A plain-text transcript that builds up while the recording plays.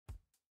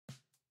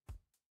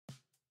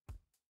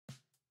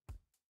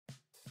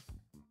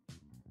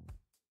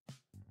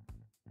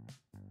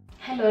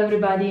Hello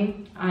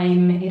everybody,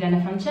 I'm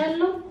Irene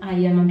Fancello. I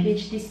am a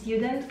PhD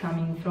student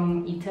coming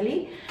from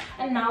Italy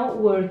and now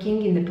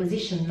working in the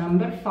position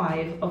number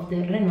 5 of the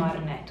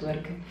Renoir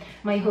network.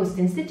 My host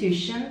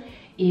institution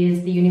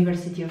is the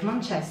University of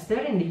Manchester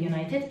in the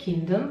United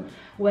Kingdom,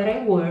 where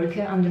I work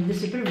under the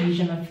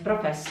supervision of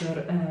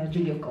Professor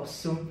Giulio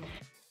Cossu.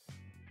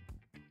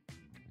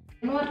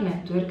 The Renoir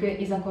network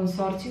is a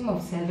consortium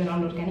of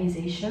several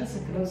organizations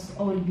across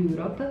all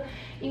Europe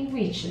in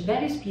which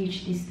various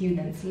PhD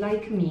students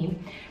like me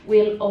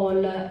will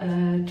all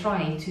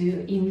try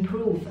to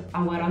improve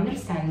our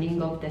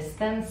understanding of the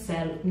stem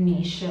cell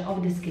niche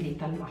of the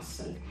skeletal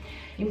muscle.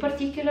 In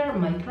particular,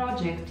 my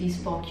project is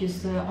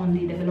focused on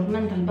the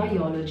developmental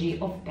biology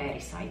of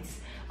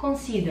parasites,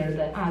 considered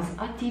as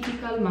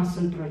atypical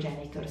muscle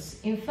progenitors.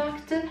 In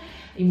fact,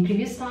 in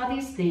previous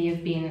studies they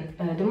have been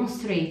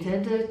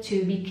demonstrated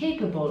to be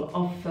capable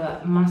of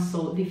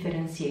muscle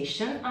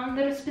differentiation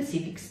under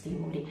specific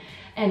stimuli,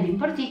 and in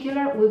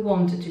particular we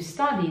want to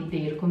study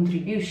their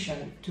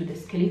contribution to the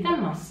skeletal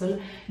muscle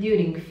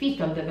during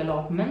fetal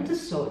development,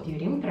 so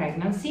during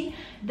pregnancy,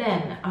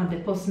 then at the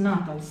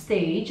postnatal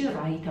stage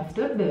right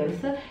after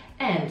birth,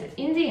 and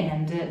in the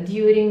end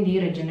during the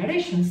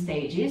regeneration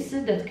stages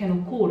that can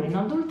occur in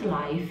adult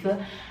life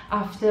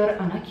after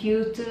an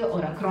acute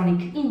or a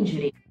chronic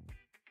injury.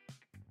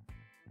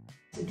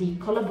 The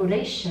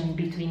collaboration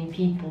between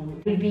people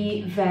will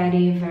be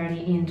very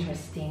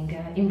interesting,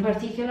 in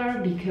particular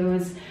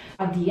because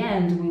at the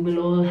end we will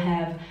all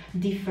have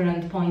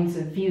different points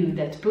of view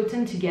that put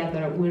them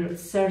together will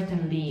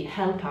certainly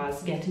help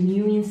us get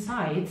new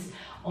insights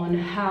on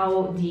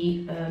how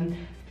the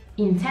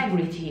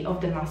integrity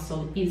of the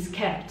muscle is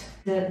kept.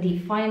 The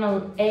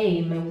final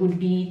aim would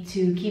be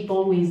to keep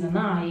always an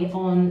eye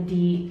on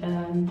the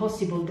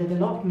possible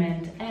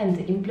development and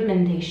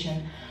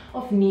implementation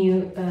of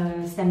new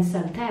stem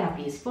cell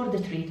therapies for the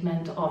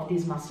treatment of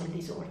these muscle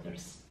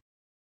disorders.